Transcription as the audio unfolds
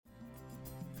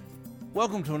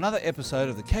Welcome to another episode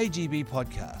of the KGB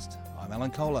podcast. I'm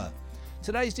Alan Kohler.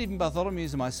 Today, Stephen Bartholomew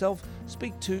and myself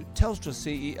speak to Telstra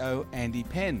CEO Andy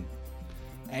Penn.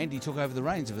 Andy took over the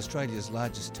reins of Australia's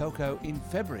largest telco in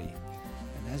February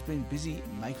and has been busy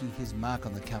making his mark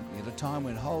on the company at a time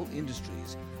when whole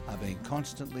industries are being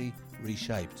constantly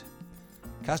reshaped.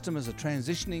 Customers are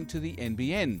transitioning to the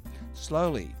NBN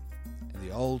slowly, and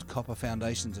the old copper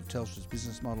foundations of Telstra's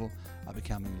business model are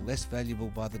becoming less valuable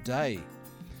by the day.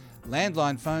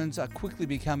 Landline phones are quickly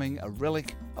becoming a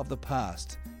relic of the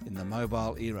past in the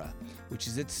mobile era, which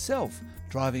is itself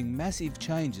driving massive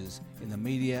changes in the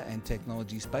media and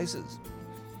technology spaces.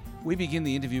 We begin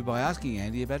the interview by asking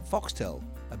Andy about Foxtel,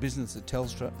 a business that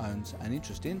Telstra owns an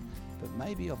interest in, but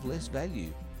maybe of less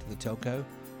value to the telco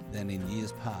than in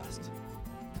years past.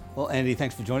 Well, Andy,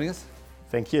 thanks for joining us.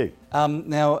 Thank you.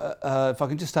 Now, if I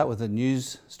can just start with a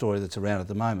news story that's around at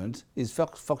the moment, is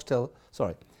Telstra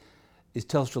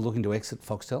looking to exit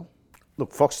Foxtel?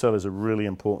 Look, Foxtel is a really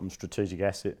important strategic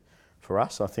asset for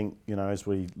us. I think, as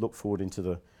we look forward into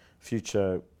the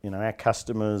future, our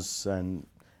customers and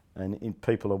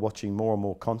people are watching more and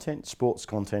more content, sports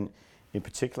content in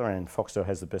particular, and Foxtel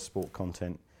has the best sport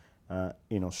content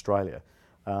in Australia.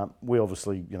 We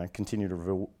obviously, continue to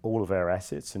review all of our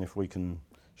assets, and if we can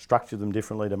structure them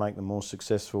differently to make them more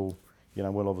successful,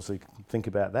 we'll obviously think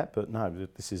about that. But no,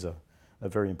 this is a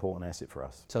very important asset for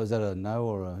us. So is that a no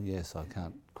or a yes? I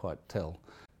can't quite tell.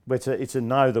 But it's a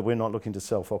no that we're not looking to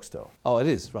sell Foxtel. Oh, it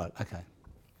is? Right,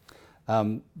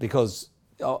 okay. Because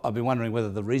I've been wondering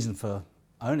whether the reason for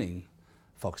owning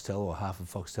Foxtel or half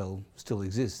of Foxtel still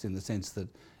exists, in the sense that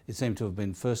it seemed to have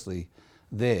been firstly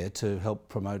there to help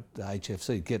promote the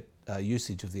HFC, get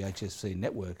usage of the HFC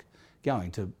network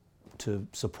going to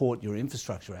support your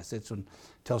infrastructure assets, when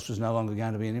Telstra's no longer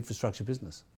going to be an infrastructure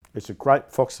business.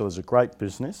 Foxtel is a great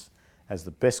business, has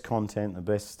the best content, the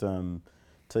best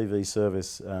TV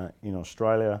service in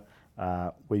Australia.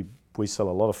 We sell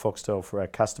a lot of Foxtel for our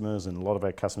customers, and a lot of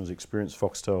our customers experience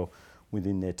Foxtel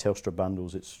within their Telstra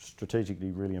bundles. It's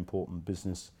strategically really important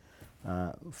business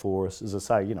for us. As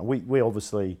I say, we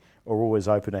obviously are always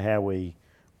open to how we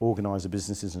organise the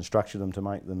businesses and structure them to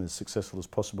make them as successful as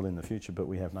possible in the future, but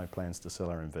we have no plans to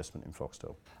sell our investment in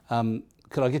Foxtel.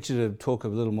 Could I get you to talk a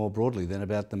little more broadly then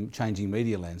about the changing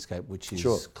media landscape, which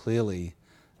is clearly,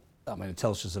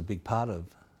 Telstra's a big part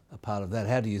of that.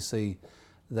 How do you see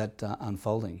that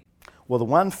unfolding? Well, the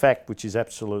one fact which is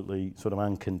absolutely sort of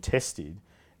uncontested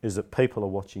is that people are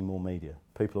watching more media.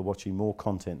 People are watching more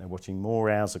content. They're watching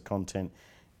more hours of content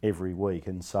every week,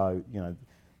 and so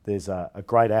there's a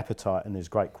great appetite and there's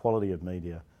great quality of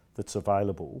media that's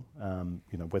available,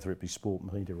 whether it be sport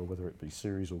media or whether it be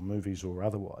series or movies or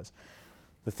otherwise.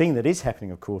 The thing that is happening,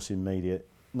 of course, in media,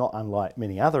 not unlike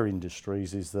many other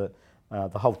industries, is that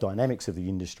the whole dynamics of the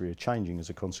industry are changing as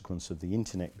a consequence of the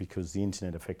internet, because the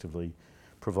internet effectively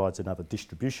provides another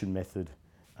distribution method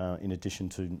in addition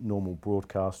to normal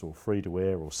broadcast or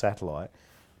free-to-air or satellite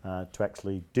to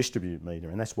actually distribute media,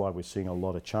 and that's why we're seeing a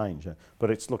lot of change.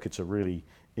 But it's a really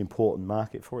important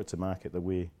market for it. It's a market that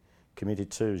we're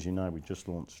committed to. As you know, we just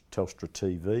launched Telstra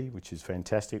TV, which is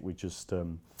fantastic. We just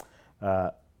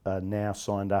now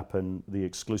signed up and the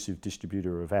exclusive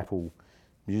distributor of Apple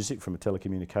Music from a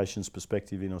telecommunications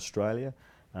perspective in Australia.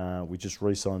 We just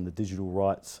re-signed the digital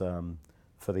rights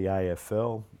for the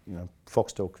AFL.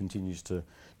 Foxtel continues to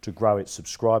grow its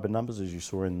subscriber numbers, as you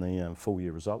saw in the full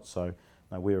year results. So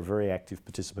we're a very active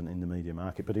participant in the media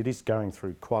market, but it is going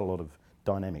through quite a lot of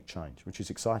dynamic change, which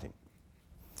is exciting.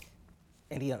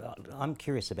 Andy, I'm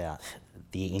curious about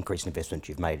the increased investment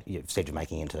you've said you're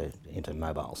making into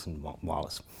mobiles and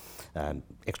wireless.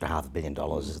 Extra $500 million,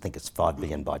 I think it's $5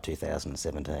 billion by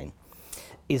 2017.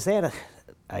 Is that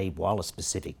a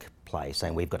wireless-specific play,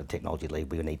 saying we've got a technology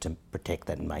lead, we need to protect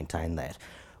that and maintain that?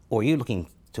 Or are you looking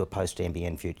to a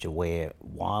post-NBN future where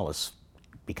wireless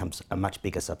becomes a much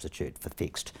bigger substitute for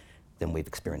fixed than we've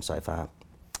experienced so far?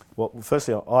 Well,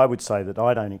 firstly, I would say that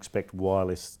I don't expect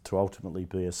wireless to ultimately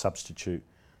be a substitute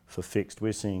for fixed.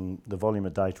 We're seeing the volume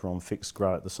of data on fixed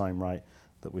grow at the same rate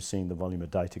that we're seeing the volume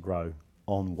of data grow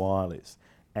on wireless.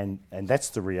 And that's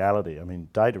the reality.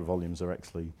 Data volumes are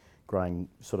actually growing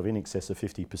sort of in excess of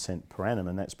 50% per annum,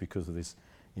 and that's because of this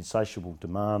insatiable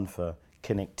demand for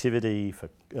connectivity,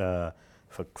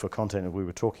 for content. And we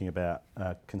were talking about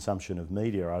consumption of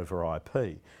media over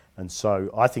IP. And so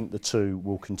I think the two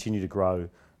will continue to grow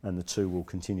and the two will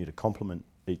continue to complement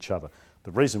each other.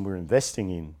 The reason we're investing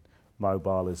in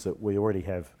mobile is that we already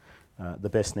have the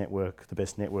best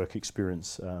network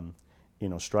experience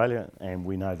in Australia, and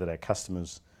we know that our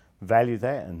customers value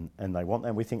that and they want that.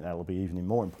 And we think that will be even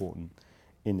more important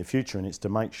in the future, and it's to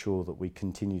make sure that we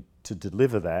continue to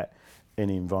deliver that in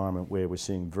an environment where we're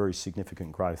seeing very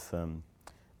significant growth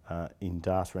in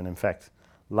data. And in fact,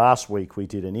 last week we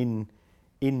did an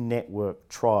in-network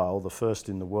trial, the first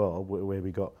in the world, where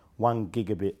we got 1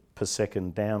 gigabit per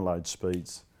second download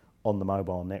speeds on the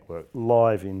mobile network,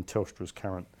 live in Telstra's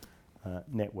current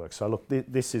network. So look,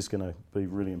 this is going to be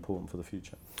really important for the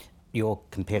future. Your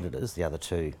competitors, the other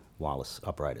two wireless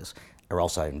operators, are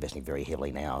also investing very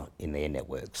heavily now in their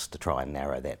networks to try and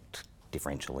narrow that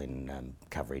differential in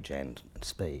coverage and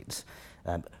speeds.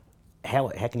 How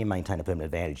can you maintain a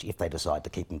permanent advantage if they decide to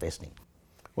keep investing?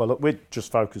 Well, look, we're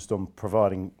just focused on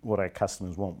providing what our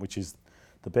customers want, which is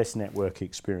the best network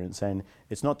experience. And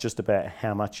it's not just about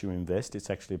how much you invest, it's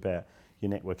actually about your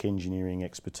network engineering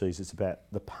expertise. It's about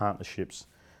the partnerships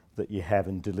that you have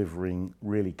in delivering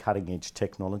really cutting edge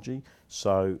technology.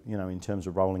 So, you know, in terms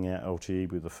of rolling out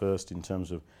LTE, we're the first. In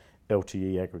terms of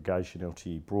LTE aggregation,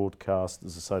 LTE broadcast,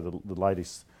 as I say, the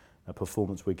latest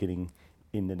performance we're getting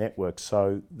in the network.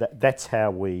 So that's how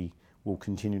we will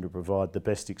continue to provide the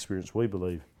best experience, we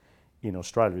believe, in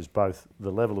Australia, is both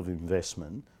the level of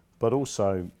investment, but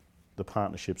also the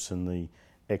partnerships and the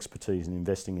expertise in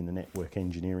investing in the network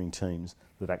engineering teams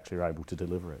that actually are able to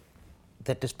deliver it.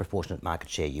 That disproportionate market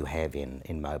share you have in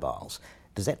mobiles,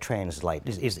 does that translate,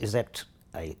 is that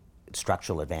a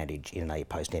structural advantage in a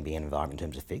post-NBN environment in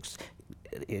terms of fixed?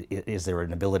 Is there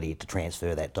an ability to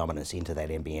transfer that dominance into that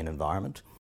NBN environment?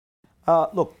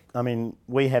 Look, I mean,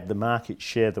 we have the market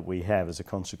share that we have as a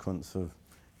consequence of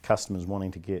customers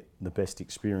wanting to get the best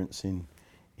experience in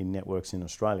networks in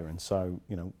Australia. And so,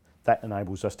 you know, that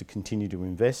enables us to continue to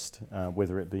invest,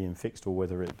 whether it be in fixed or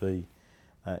whether it be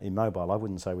in mobile. I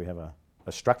wouldn't say we have a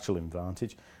structural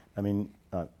advantage. I mean,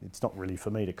 it's not really for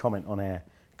me to comment on our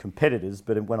competitors,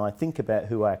 but when I think about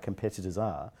who our competitors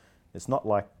are, it's not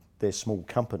like they're small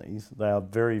companies. They are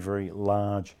very, very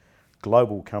large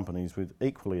global companies with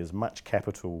equally as much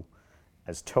capital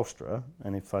as Telstra,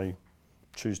 and if they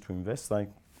choose to invest, they,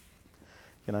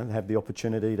 you know, have the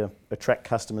opportunity to attract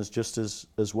customers just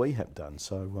as we have done.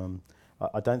 So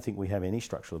I don't think we have any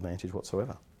structural advantage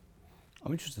whatsoever.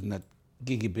 I'm interested in that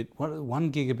gigabit,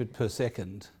 1 gigabit per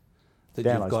second that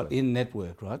Download you've got speed. in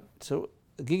network, right? So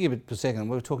a gigabit per second,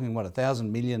 we're talking, what,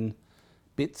 1,000 million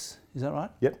bits, is that right?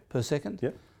 Yep. Per second?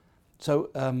 Yep. So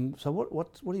what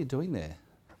are you doing there?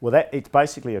 Well, it's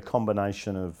basically a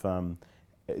combination of,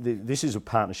 this is a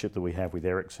partnership that we have with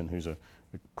Ericsson, who's a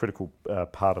critical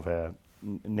part of our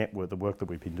network, the work that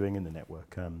we've been doing in the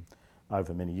network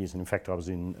over many years. And in fact, I was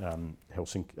in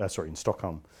in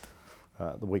Stockholm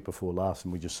the week before last,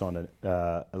 and we just signed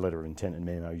a letter of intent and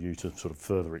MOU to sort of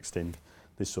further extend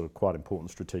this sort of quite important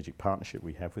strategic partnership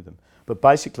we have with them. But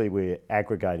basically, we're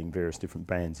aggregating various different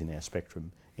bands in our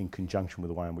spectrum in conjunction with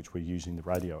the way in which we're using the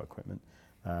radio equipment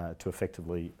to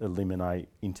effectively eliminate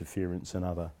interference and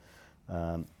other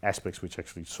aspects which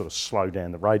actually sort of slow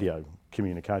down the radio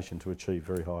communication to achieve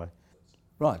very high.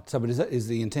 Right, so but is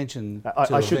the intention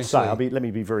I should say, let me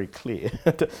be very clear.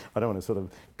 I don't want to sort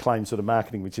of claim sort of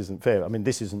marketing which isn't fair. I mean,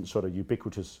 this isn't sort of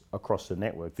ubiquitous across the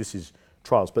network. This is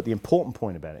trials. But the important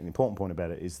point about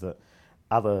it is that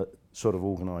other sort of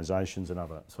organisations and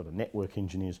other sort of network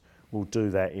engineers will do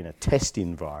that in a test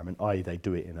environment, i.e. they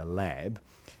do it in a lab.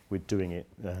 We're doing it,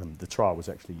 the trial was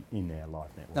actually in our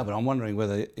live network. No, but I'm wondering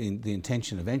whether the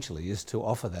intention eventually is to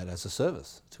offer that as a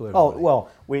service to everybody. Oh,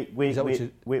 well,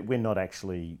 we're not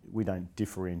actually, we don't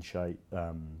differentiate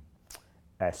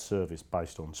our service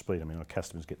based on speed. I mean, our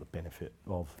customers get the benefit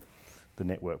of the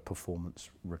network performance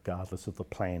regardless of the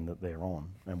plan that they're on,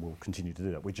 and we'll continue to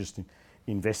do that. We're just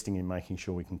investing in making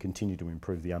sure we can continue to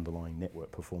improve the underlying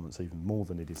network performance even more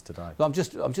than it is today. Well,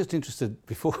 I'm just interested,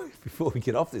 before we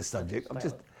get off this subject,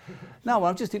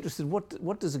 I'm just interested,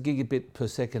 what does a gigabit per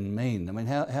second mean? I mean,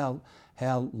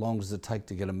 how long does it take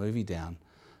to get a movie down,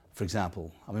 for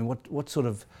example? I mean, what sort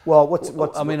of... Well,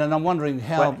 and I'm wondering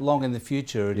how long in the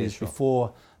future it is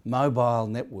before mobile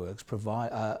networks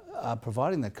are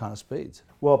providing that kind of speeds.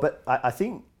 Well, but I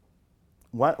think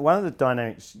one of the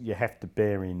dynamics you have to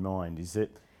bear in mind is that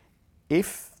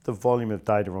if the volume of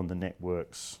data on the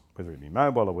networks, whether it be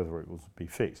mobile or whether it be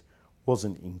fixed,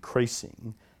 wasn't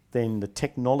increasing, then the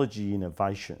technology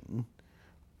innovation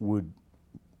would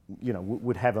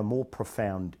have a more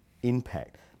profound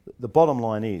impact. The bottom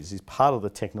line is part of the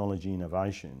technology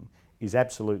innovation is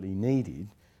absolutely needed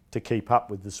to keep up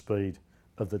with the speed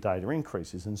of the data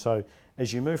increases. And so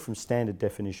as you move from standard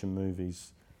definition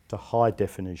movies to high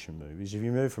definition movies, if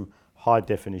you move from high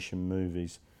definition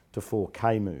movies to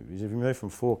 4K movies, if you move from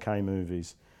 4K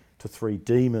movies to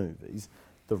 3D movies,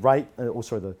 the rate,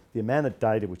 the amount of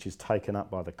data which is taken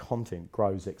up by the content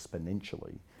grows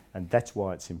exponentially, and that's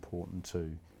why it's important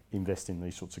to invest in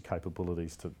these sorts of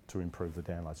capabilities to improve the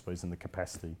download speeds and the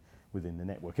capacity within the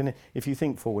network. And if you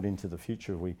think forward into the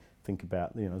future, we think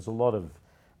about, there's a lot of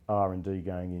R&D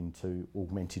going into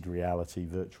augmented reality,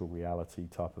 virtual reality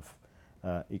type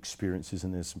of experiences,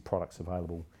 and there's some products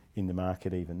available in the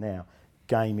market even now.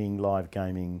 Gaming, live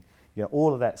gaming,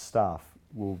 all of that stuff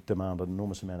will demand an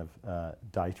enormous amount of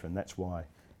data, and that's why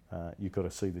you've got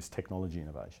to see this technology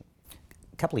innovation.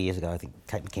 A couple of years ago, I think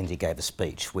Kate McKenzie gave a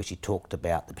speech where she talked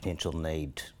about the potential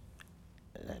need,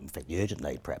 in fact the urgent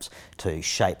need perhaps, to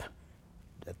shape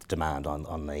the demand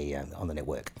on the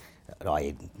network,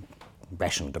 i.e.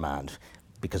 ration demand,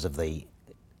 because of the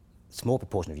small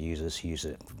proportion of users who use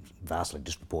a vastly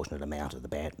disproportionate amount of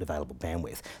the available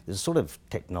bandwidth. There's sort of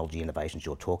technology innovations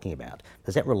you're talking about.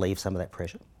 Does that relieve some of that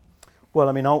pressure? Well,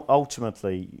 I mean,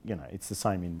 ultimately, it's the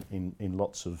same in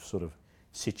lots of sort of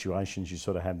situations. You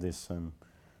sort of have this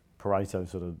Pareto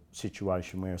sort of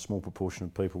situation where a small proportion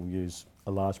of people use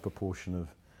a large proportion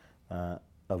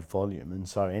of volume, and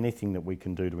so anything that we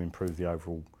can do to improve the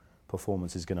overall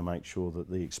performance is going to make sure that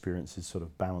the experience is sort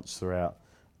of balanced throughout,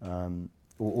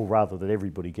 or rather that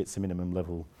everybody gets the minimum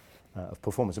level of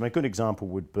performance. I mean, a good example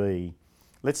would be,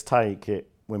 let's take it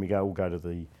when we all go to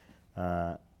the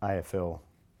AFL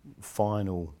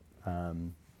final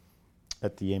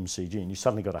at the MCG, and you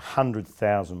suddenly got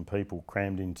 100,000 people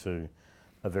crammed into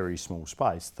a very small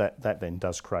space. That then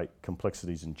does create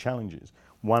complexities and challenges.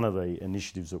 One of the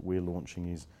initiatives that we're launching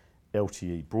is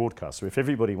LTE broadcast. So if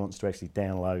everybody wants to actually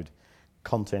download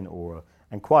content,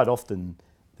 and quite often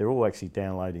they're all actually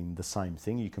downloading the same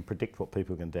thing. You can predict what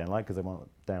people are going to download because they want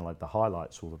to download the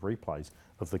highlights or the replays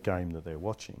of the game that they're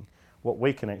watching. What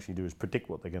we can actually do is predict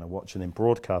what they're going to watch and then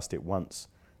broadcast it once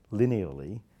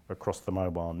linearly across the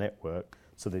mobile network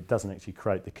so that it doesn't actually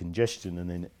create the congestion and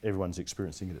then everyone's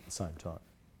experiencing it at the same time.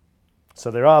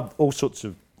 So there are all sorts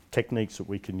of techniques that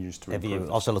we can use to improve. Have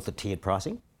you also looked at tiered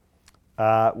pricing?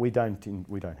 We don't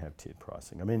have tiered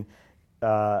pricing. I mean,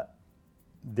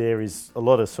 there is a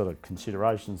lot of sort of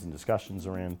considerations and discussions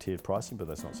around tiered pricing, but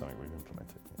that's not something we've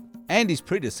implemented yet. Andy's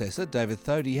predecessor, David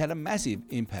Thodey, had a massive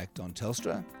impact on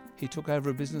Telstra. He took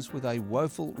over a business with a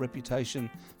woeful reputation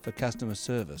for customer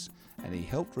service, and he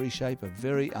helped reshape a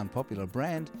very unpopular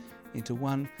brand into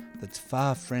one that's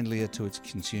far friendlier to its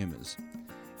consumers.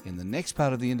 In the next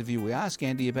part of the interview, we ask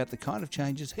Andy about the kind of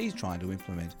changes he's trying to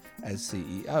implement as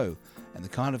CEO and the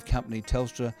kind of company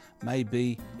Telstra may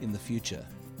be in the future.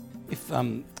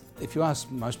 If you ask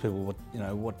most people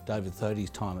what David Thodey's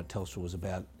time at Telstra was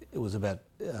about, it was about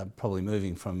probably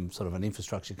moving from sort of an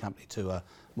infrastructure company to a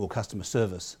more customer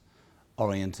service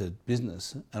oriented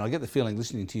business. And I get the feeling,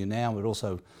 listening to you now, but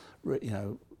also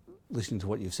listening to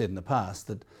what you've said in the past,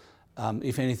 that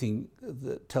if anything,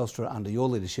 the Telstra under your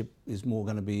leadership is more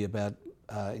going to be about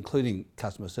including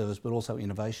customer service, but also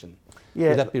innovation. Yeah.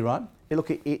 Would that be right? Yeah,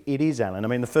 look, it is, Alan. I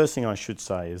mean, the first thing I should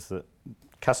say is that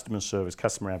customer service,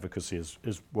 customer advocacy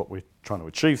is what we're trying to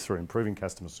achieve through improving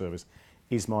customer service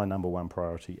is my number one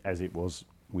priority, as it was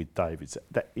with David.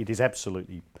 It is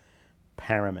absolutely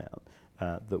paramount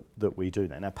that we do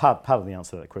that. Now, part of the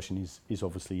answer to that question is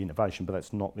obviously innovation, but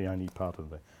that's not the only part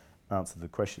of the answer to the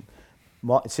question.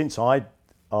 Since I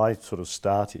sort of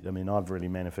started, I mean, I've really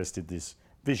manifested this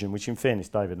vision, which in fairness,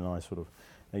 David and I sort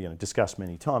of discussed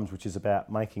many times, which is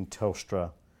about making Telstra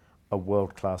a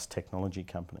world-class technology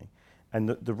company. And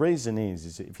the reason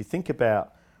is that if you think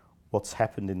about what's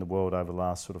happened in the world over the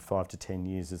last sort of 5 to 10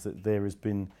 years, is that there has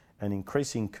been an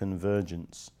increasing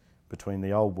convergence between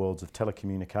the old worlds of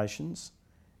telecommunications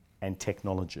and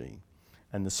technology.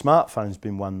 And the smartphone's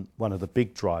been one of the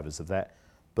big drivers of that,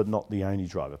 but not the only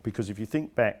driver. Because if you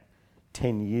think back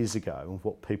 10 years ago of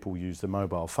what people use the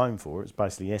mobile phone for, it's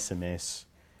basically SMS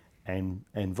and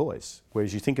voice.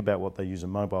 Whereas you think about what they use a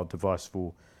mobile device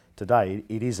for today,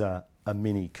 it is a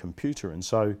mini computer. And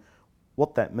so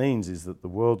what that means is that the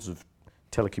worlds of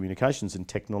telecommunications and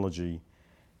technology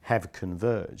have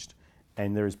converged,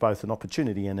 and there is both an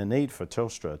opportunity and a need for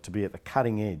Telstra to be at the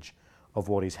cutting edge of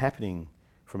what is happening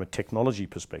from a technology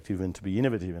perspective and to be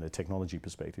innovative in a technology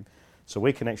perspective, so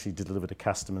we can actually deliver to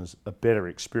customers a better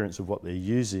experience of what they're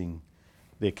using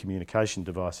their communication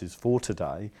devices for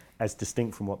today, as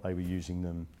distinct from what they were using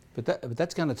them. But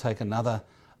that's going to take another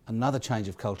change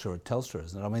of culture at Telstra,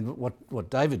 isn't it? I mean, what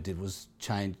David did was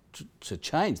change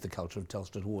the culture of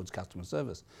Telstra towards customer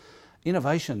service.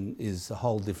 Innovation is a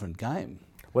whole different game.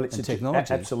 Well, it's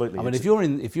technology. Absolutely. I mean,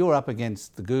 if you're up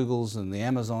against the Googles and the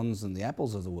Amazons and the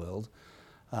Apples of the world,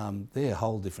 they're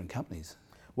whole different companies.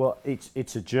 Well,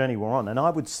 it's a journey we're on, and I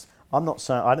I'm not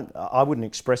saying, I wouldn't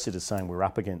express it as saying we're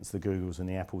up against the Googles and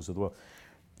the Apples of the world.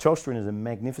 Telstra is in a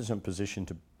magnificent position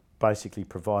to basically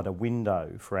provide a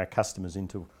window for our customers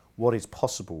into what is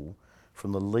possible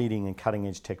from the leading and cutting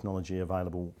edge technology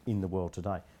available in the world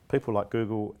today. People like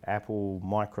Google, Apple,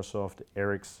 Microsoft,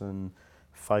 Ericsson,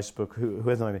 Facebook,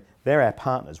 whoever, they're our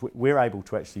partners. We're able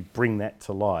to actually bring that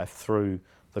to life through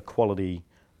the quality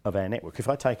of our network. If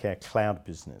I take our cloud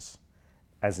business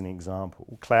as an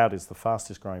example, cloud is the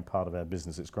fastest growing part of our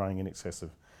business. It's growing in excess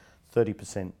of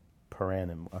 30% per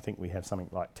annum. I think we have something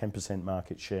like 10%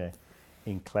 market share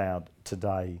in cloud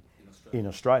today in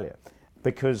Australia.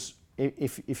 Because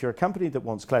if you're a company that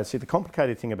wants cloud, see the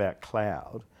complicated thing about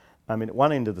cloud, I mean, at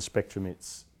one end of the spectrum,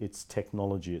 it's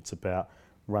technology. It's about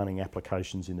running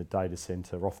applications in a data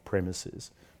center off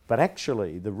premises. But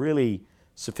actually, the really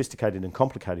sophisticated and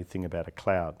complicated thing about a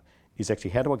cloud is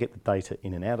actually how do I get the data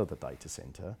in and out of the data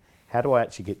center? How do I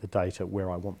actually get the data where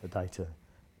I want the data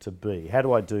to be? How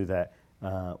do I do that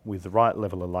with the right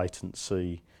level of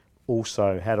latency?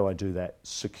 Also, how do I do that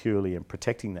securely and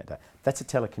protecting that data? That's a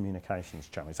telecommunications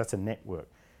challenge. That's a network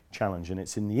challenge. And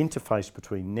it's in the interface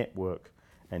between network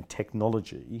and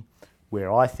technology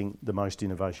where I think the most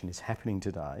innovation is happening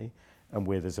today and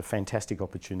where there's a fantastic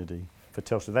opportunity for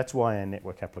Telstra. That's why our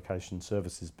network application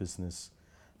services business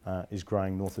is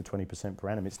growing north of 20% per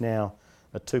annum. It's now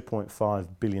a $2.5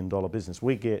 billion business.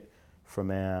 We get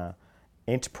from our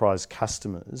enterprise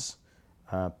customers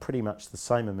pretty much the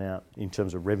same amount in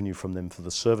terms of revenue from them for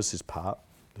the services part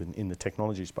in the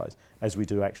technology space as we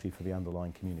do actually for the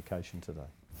underlying communication today.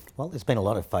 Well, there's been a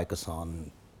lot of focus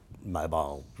on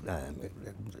mobile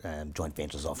joint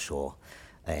ventures offshore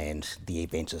and the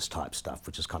e-ventures type stuff,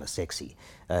 which is kind of sexy.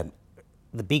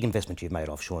 The big investment you've made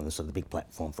offshore and the sort of the big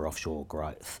platform for offshore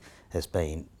growth has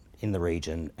been in the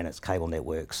region, and it's cable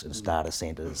networks and data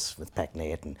centres with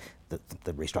PACnet and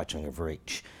the restructuring of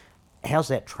Reach. How's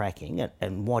that tracking,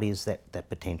 and what is that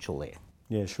potential there?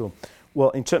 Yeah, sure.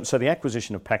 Well, so the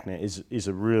acquisition of PACnet is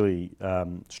a really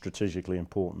strategically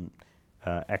important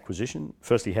acquisition.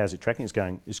 Firstly, how's it tracking?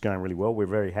 It's going really well. We're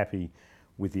very happy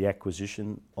with the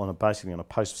acquisition. Basically on a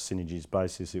post-synergies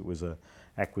basis, it was a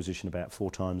acquisition about 4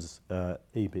 times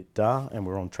EBITDA, and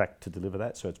we're on track to deliver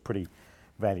that. So it's pretty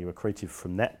value accretive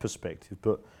from that perspective.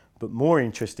 But more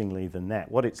interestingly than that,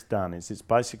 what it's done is it's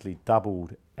basically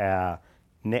doubled our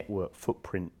network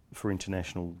footprint for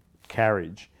international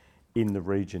carriage in the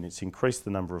region. It's increased the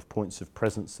number of points of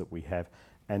presence that we have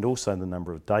and also the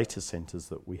number of data centres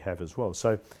that we have as well.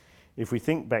 So if we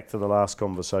think back to the last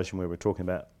conversation where we're talking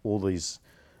about all these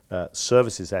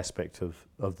services aspect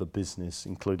of the business,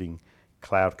 including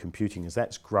cloud computing, as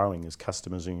that's growing, as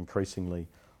customers are increasingly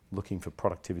looking for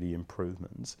productivity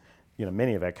improvements. You know,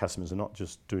 many of our customers are not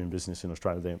just doing business in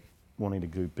Australia, they're wanting to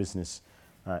do business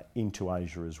into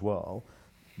Asia as well.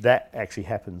 That actually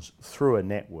happens through a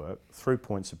network, through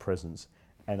points of presence,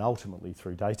 and ultimately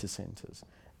through data centres.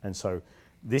 And so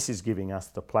this is giving us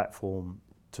the platform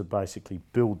to basically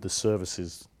build the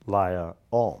services layer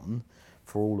on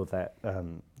for all of that,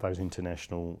 those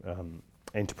international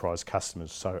enterprise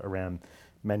customers. So around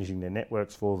managing their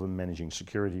networks for them, managing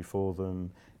security for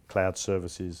them, cloud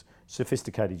services,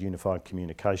 sophisticated unified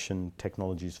communication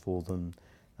technologies for them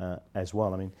as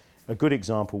well. I mean, a good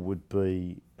example would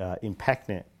be in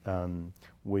PACnet,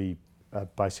 we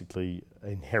basically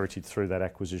inherited through that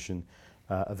acquisition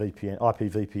a VPN,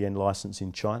 IP VPN license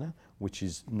in China, which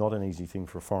is not an easy thing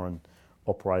for a foreign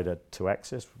operator to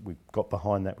access. We've got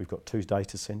behind that, we've got 2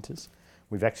 data centres.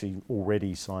 We've actually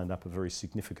already signed up a very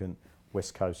significant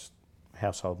West Coast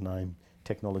household name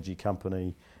technology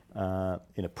company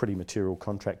in a pretty material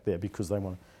contract there because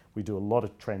we do a lot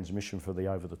of transmission for the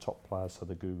over-the-top players, so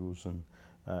the Googles and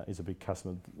is a big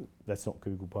customer. That's not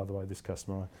Google, by the way, this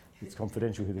customer. It's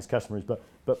confidential who this customer is.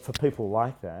 But for people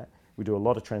like that, we do a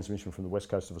lot of transmission from the west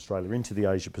coast of Australia into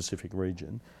the Asia-Pacific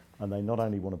region, and they not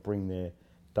only want to bring their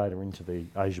data into the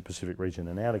Asia-Pacific region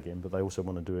and out again, but they also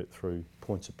want to do it through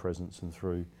points of presence and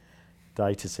through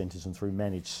data centres and through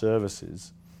managed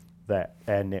services that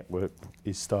our network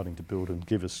is starting to build and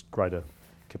give us greater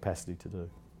capacity to do.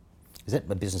 Is that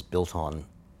a business built on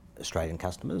Australian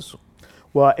customers?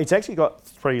 Well, it's actually got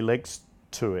 4 legs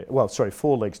to it,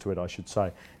 I should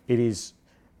say. It is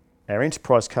our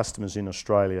enterprise customers in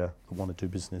Australia who want to do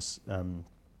business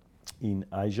in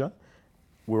Asia.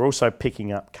 We're also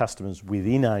picking up customers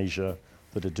within Asia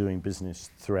that are doing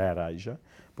business throughout Asia.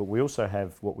 But we also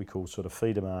have what we call sort of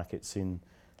feeder markets in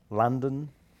London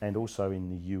and also in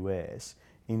the US.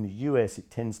 In the US, it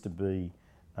tends to be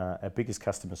our biggest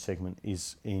customer segment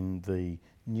is in the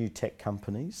new tech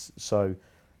companies. So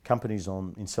companies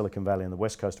in Silicon Valley and the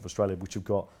west coast of Australia which have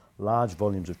got large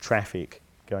volumes of traffic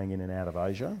going in and out of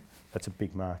Asia. That's a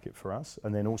big market for us.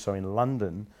 And then also in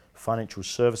London, financial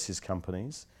services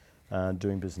companies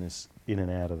doing business in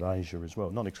and out of Asia as well.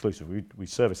 Not exclusive, we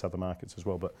service other markets as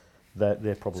well, but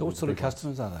they're probably. So what sort of big ones.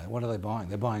 customers are they? What are they buying?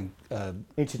 They're buying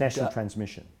International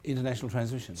transmission. International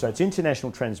transmission. So it's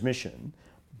international transmission,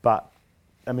 but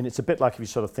I mean, it's a bit like if you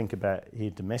sort of think about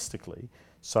here domestically.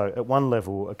 So at one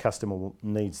level, a customer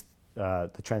needs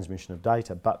the transmission of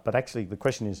data, but actually the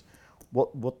question is,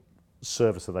 what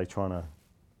service are they trying to,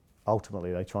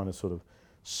 ultimately, they're trying to sort of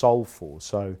solve for?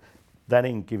 So that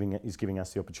is giving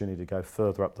us the opportunity to go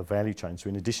further up the value chain. So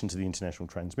in addition to the international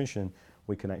transmission,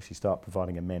 we can actually start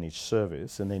providing a managed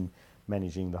service and then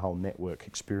managing the whole network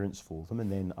experience for them,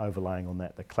 and then overlaying on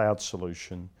that the cloud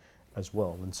solution as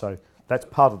well. And so that's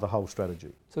part of the whole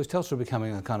strategy. So is Telstra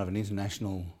becoming a kind of an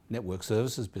international network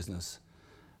services business,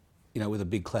 with a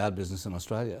big cloud business in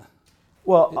Australia?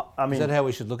 Well, I mean, is that how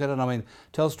we should look at it? I mean,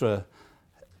 Telstra.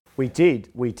 We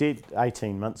did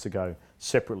 18 months ago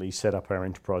separately set up our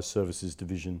enterprise services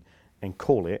division and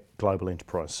call it Global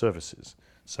Enterprise Services.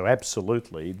 So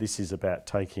absolutely, this is about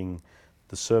taking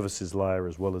the services layer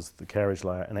as well as the carriage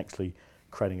layer and actually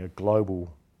creating a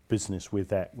global business with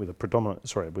that, with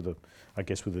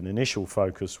an initial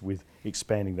focus with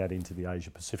expanding that into the Asia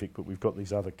Pacific. But we've got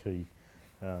these other key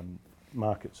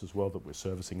markets as well that we're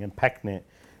servicing. And PacNet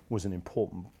was an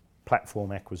important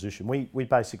platform acquisition. We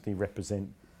basically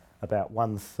represent about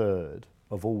 1/3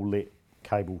 of all lit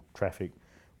cable traffic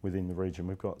within the region.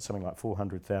 We've got something like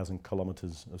 400,000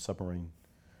 kilometres of submarine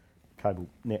cable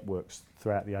networks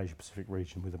throughout the Asia Pacific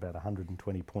region with about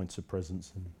 120 points of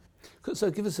presence.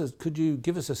 So could you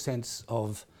give us a sense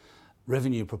of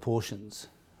revenue proportions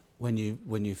when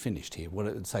you finished here?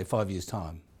 What, say 5 years'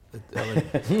 time? No.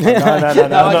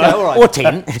 Okay, all right. Or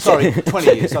 10. Sorry,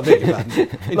 20 years, I beg your pardon.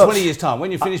 In 20 years' time,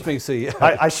 when you finish being CEO,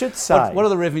 I should say... What are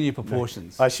the revenue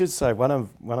proportions? I should say, one of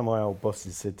my old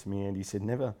bosses said to me, Andy, he said,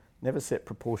 never set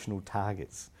proportional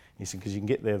targets. He said, because you can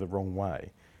get there the wrong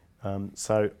way.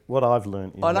 So what I've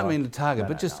learned... I don't mean the target,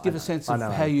 but just give a sense of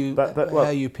how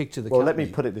you picture the company. Well, let me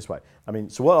put it this way. I mean,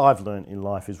 so what I've learned in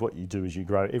life is what you do is you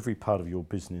grow every part of your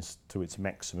business to its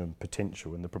maximum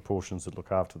potential and the proportions that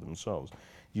look after themselves.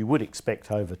 You would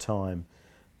expect over time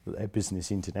our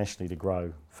business internationally to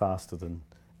grow faster than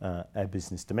our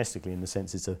business domestically, in the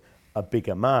sense it's a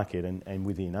bigger market, and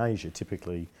within Asia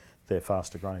typically they're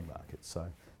faster growing markets. So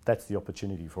that's the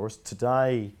opportunity for us.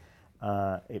 Today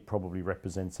it probably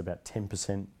represents about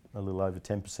 10%, a little over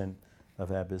 10%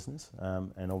 of our business,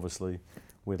 and obviously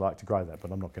we'd like to grow that, but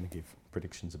I'm not going to give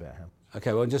predictions about how.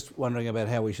 Okay, well, I'm just wondering about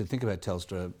how we should think about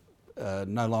Telstra.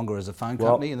 No longer as a phone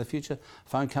company in the future.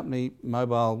 Phone company,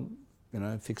 mobile,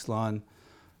 fixed line,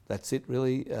 that's it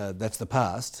really. That's the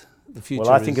past. The future.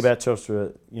 Well, I think about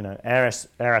Telstra,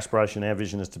 our aspiration, our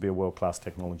vision is to be a world-class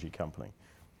technology company.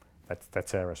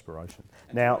 That's our aspiration.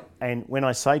 Now, and when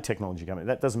I say technology company,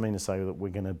 that doesn't mean to say that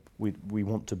we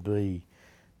want to be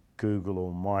Google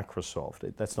or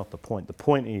Microsoft. That's not the point. The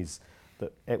point is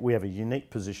that we have a unique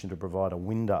position to provide a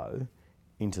window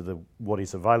into what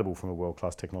is available from a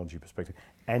world-class technology perspective,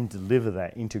 and deliver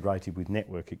that integrated with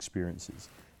network experiences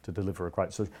to deliver a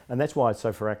great solution. And that's why,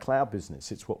 so for our cloud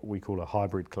business, it's what we call a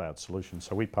hybrid cloud solution.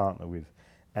 So we partner with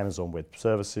Amazon Web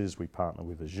Services, we partner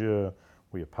with Azure,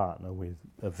 we partner with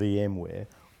VMware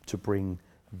to bring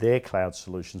their cloud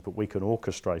solutions, but we can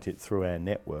orchestrate it through our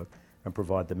network and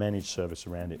provide the managed service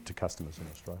around it to customers in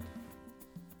Australia.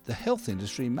 The health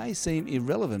industry may seem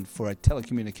irrelevant for a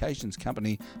telecommunications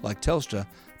company like Telstra,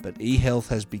 but e-health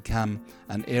has become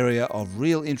an area of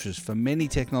real interest for many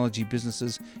technology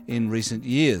businesses in recent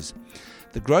years.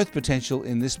 The growth potential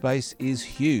in this space is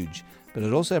huge, but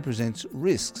it also presents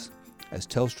risks as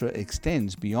Telstra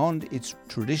extends beyond its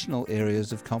traditional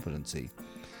areas of competency.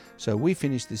 So we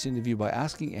finished this interview by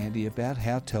asking Andy about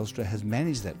how Telstra has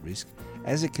managed that risk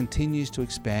as it continues to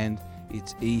expand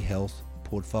its e-health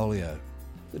portfolio.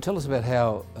 Tell us about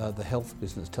how the health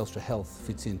business, Telstra Health,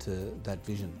 fits into that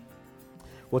vision.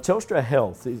 Well, Telstra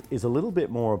Health is a little bit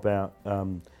more about,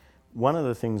 one of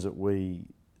the things that we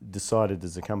decided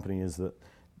as a company is that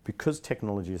because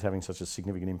technology is having such a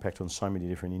significant impact on so many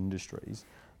different industries,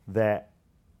 that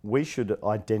we should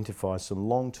identify some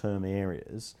long-term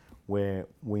areas where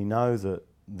we know that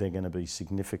they're going to be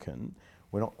significant.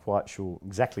 We're not quite sure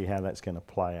exactly how that's going to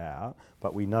play out,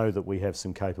 but we know that we have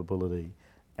some capability,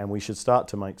 and we should start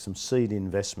to make some seed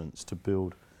investments to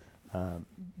build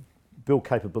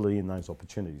capability in those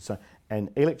opportunities. So, and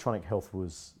electronic health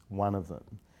was one of them,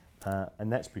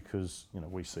 and that's because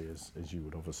we see, as you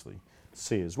would obviously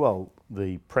see as well,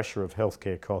 the pressure of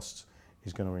healthcare costs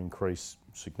is going to increase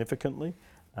significantly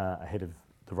ahead of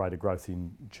the rate of growth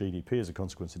in GDP as a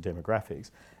consequence of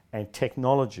demographics, and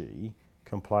technology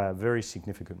can play a very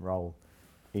significant role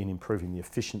in improving the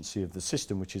efficiency of the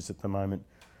system, which is at the moment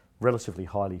relatively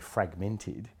highly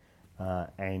fragmented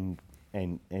and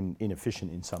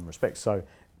inefficient in some respects. So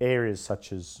areas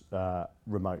such as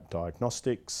remote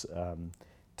diagnostics,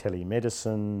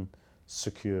 telemedicine,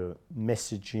 secure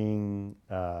messaging,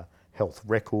 health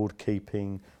record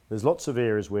keeping. There's lots of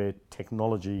areas where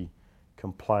technology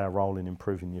can play a role in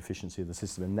improving the efficiency of the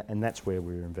system, and that's where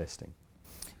we're investing.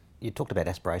 You talked about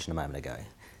aspiration a moment ago,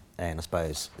 and I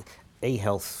suppose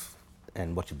e-health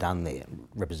and what you've done there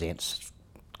represents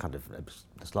kind of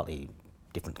a slightly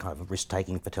different kind of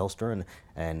risk-taking for Telstra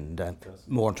and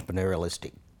more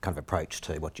entrepreneurialistic kind of approach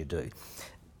to what you do.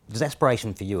 Does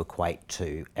aspiration for you equate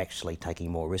to actually taking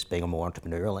more risk, being more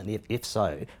entrepreneurial? And if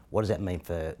so, what does that mean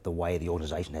for the way the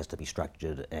organisation has to be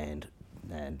structured and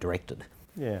directed?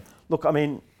 Yeah, look, I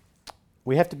mean,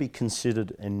 we have to be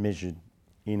considered and measured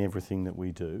in everything that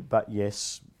we do. But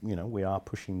yes, you know, we are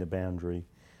pushing the boundary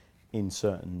in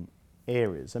certain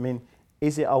areas. I mean,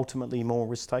 is it ultimately more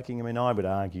risk-taking? I mean, I would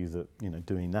argue that, you know,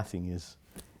 doing nothing is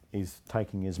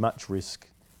taking as much risk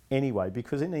anyway,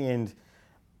 because in the end,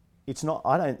 it's not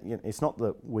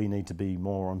that we need to be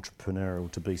more entrepreneurial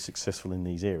to be successful in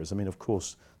these areas. I mean, of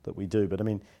course that we do, but I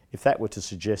mean, if that were to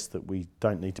suggest that we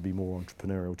don't need to be more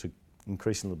entrepreneurial to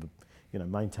increasingly, you know,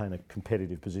 maintain a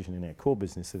competitive position in our core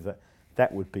businesses,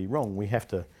 that would be wrong. We have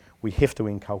to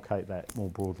inculcate that more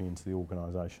broadly into the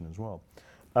organisation as well.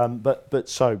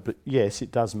 But yes,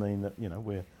 it does mean that, you know,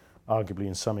 we're arguably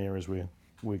in some areas we're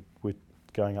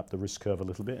going up the risk curve a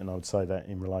little bit, and I would say that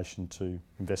in relation to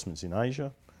investments in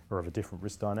Asia are of a different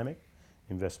risk dynamic,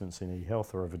 investments in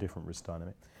e-health are of a different risk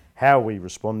dynamic. How are we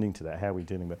responding to that? How are we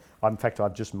dealing with it? In fact,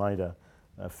 I've just made a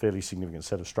fairly significant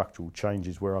set of structural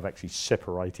changes where I've actually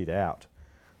separated out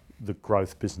the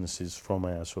growth businesses from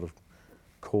our sort of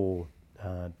core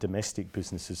domestic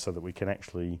businesses so that we can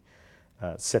actually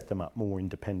set them up more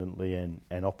independently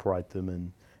and operate them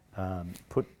and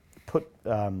put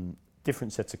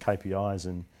different sets of KPIs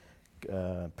and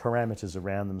parameters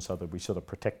around them so that we sort of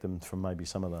protect them from maybe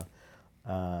some of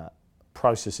the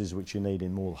processes which you need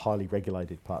in more highly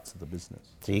regulated parts of the business.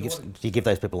 So you give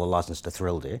those people a licence to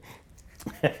thrill, do you?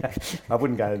 I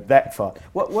wouldn't go that far.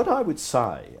 What I would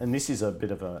say, and this is a bit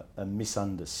of a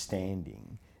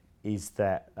misunderstanding, is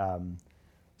that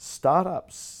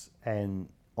startups and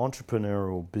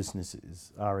entrepreneurial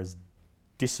businesses are as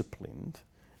disciplined,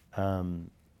 you know,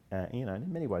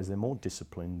 in many ways they're more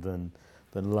disciplined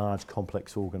than large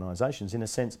complex organisations. In a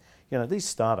sense, you know, these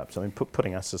startups, I mean,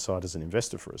 putting us aside as an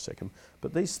investor for a second,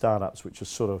 but these startups which are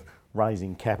sort of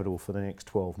raising capital for the next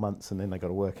 12 months and then they've got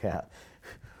to work out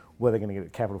where they're going to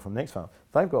get capital from next time,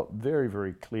 they've got very,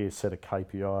 very clear set of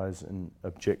KPIs and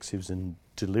objectives and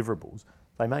deliverables.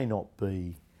 They may not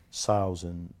be sales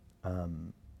and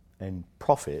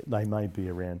profit, they may be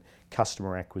around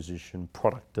customer acquisition,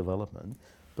 product development,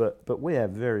 but we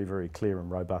have very, very clear and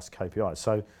robust KPIs.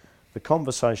 So the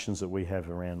conversations that we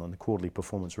have around on the quarterly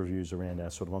performance reviews around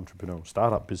our sort of entrepreneurial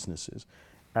startup businesses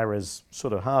are as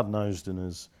sort of hard-nosed and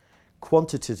as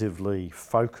quantitatively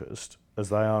focused as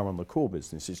they are on the core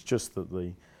business. It's just that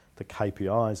the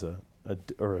KPIs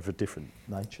are of a different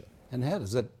nature. And how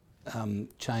does that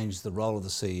change the role of the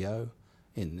CEO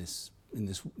in this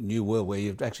new world where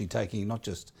you're actually taking not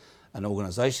just an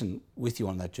organisation with you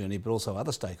on that journey, but also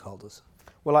other stakeholders?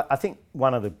 Well, I think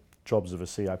one of the jobs of a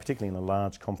CEO, particularly in a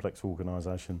large, complex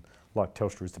organisation like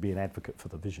Telstra, is to be an advocate for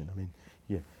the vision. I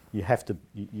mean, you have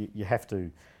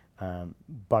to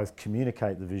both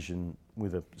communicate the vision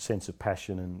with a sense of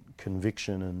passion and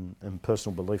conviction and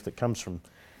personal belief that comes from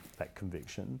that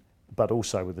conviction, but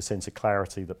also with a sense of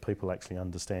clarity that people actually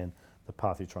understand the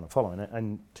path you're trying to follow.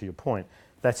 And to your point,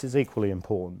 that's as equally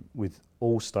important with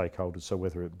all stakeholders, so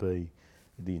whether it be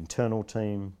the internal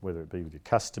team, whether it be with your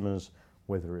customers,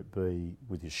 whether it be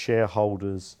with your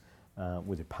shareholders,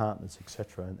 with your partners,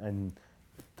 etc. And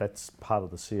that's part of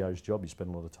the CEO's job. You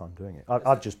spend a lot of time doing it.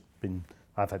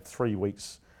 I've had 3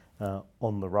 weeks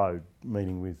on the road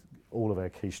meeting with all of our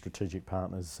key strategic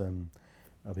partners.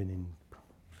 I've been in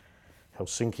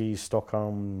Helsinki,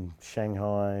 Stockholm,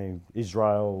 Shanghai,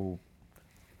 Israel.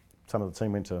 Some of the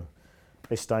team went to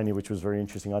Estonia, which was very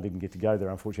interesting. I didn't get to go there,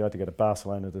 unfortunately. I had to go to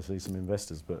Barcelona to see some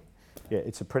investors, but yeah,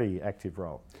 it's a pretty active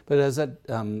role. But has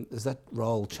that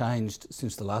role changed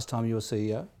since the last time you were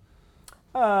CEO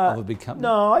of a big company?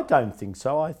 No, I don't think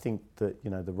so. I think that, you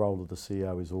know, the role of the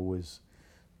CEO is always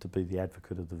to be the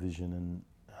advocate of the vision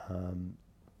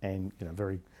and you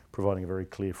know, providing a very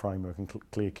clear framework and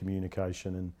clear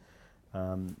communication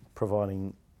and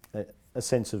providing a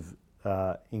sense of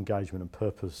engagement and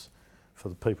purpose for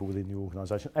the people within the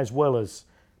organisation, as well as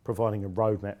providing a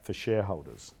roadmap for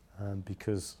shareholders.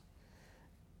 Because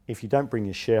if you don't bring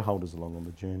your shareholders along on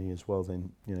the journey as well,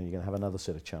 then you're going to have another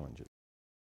set of challenges.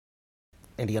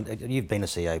 Andy, you've been a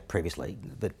CEO previously,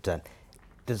 but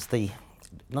does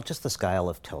not just the scale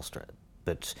of Telstra,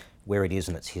 but where it is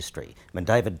in its history. I mean,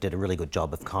 David did a really good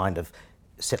job of kind of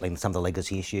settling some of the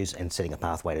legacy issues and setting a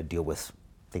pathway to deal with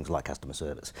things like customer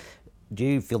service. Do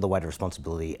you feel the weight of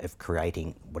responsibility of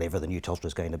creating whatever the new Telstra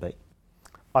is going to be?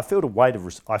 I feel a weight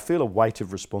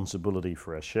of responsibility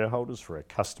for our shareholders, for our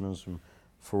customers, and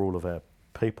for all of our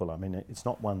people. I mean, it's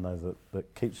not one though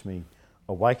that keeps me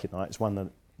awake at night. It's one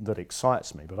that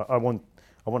excites me. But I want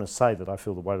to say that I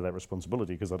feel the weight of that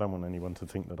responsibility because I don't want anyone to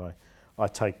think that I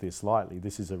take this lightly.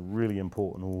 This is a really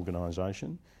important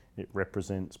organisation. It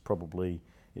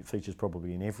features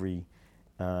probably in every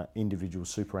individual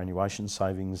superannuation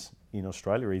savings in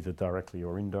Australia, either directly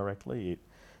or indirectly.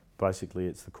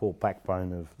 It's the core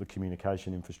backbone of the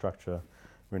communication infrastructure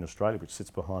in Australia, which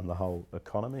sits behind the whole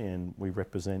economy, and we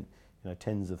represent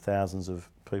tens of thousands of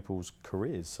people's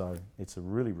careers. So it's a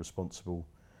really responsible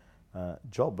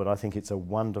job, but I think it's a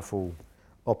wonderful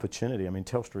opportunity. I mean,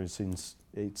 Telstra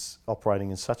it's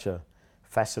operating in such a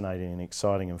fascinating and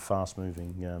exciting and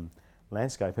fast-moving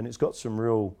landscape, and it's got some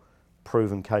real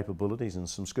proven capabilities and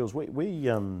some skills. We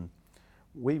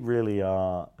really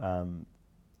are.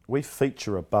 We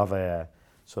feature above our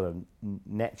sort of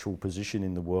natural position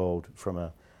in the world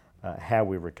from how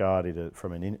we're regarded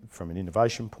from an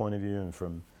innovation point of view and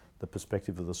from the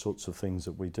perspective of the sorts of things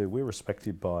that we do. We're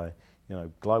respected by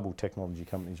global technology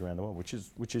companies around the world,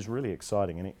 which is really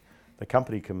exciting, and the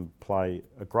company can play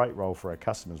a great role for our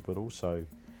customers, but also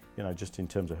just in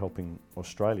terms of helping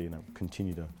Australia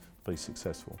continue to be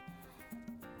successful.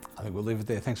 I think we'll leave it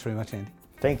there. Thanks very much, Andy.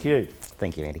 Thank you.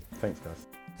 Thank you, Andy. Thanks, guys.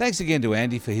 Thanks again to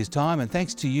Andy for his time, and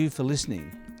thanks to you for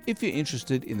listening. If you're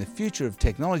interested in the future of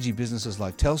technology businesses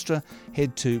like Telstra,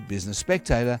 head to Business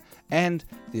Spectator and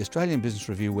the Australian Business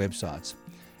Review websites.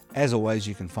 As always,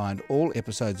 you can find all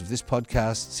episodes of this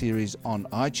podcast series on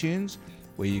iTunes,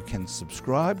 where you can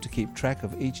subscribe to keep track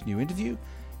of each new interview,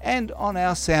 and on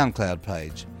our SoundCloud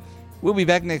page. We'll be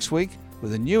back next week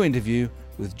with a new interview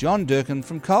with John Durkin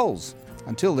from Coles.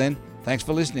 Until then, thanks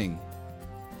for listening.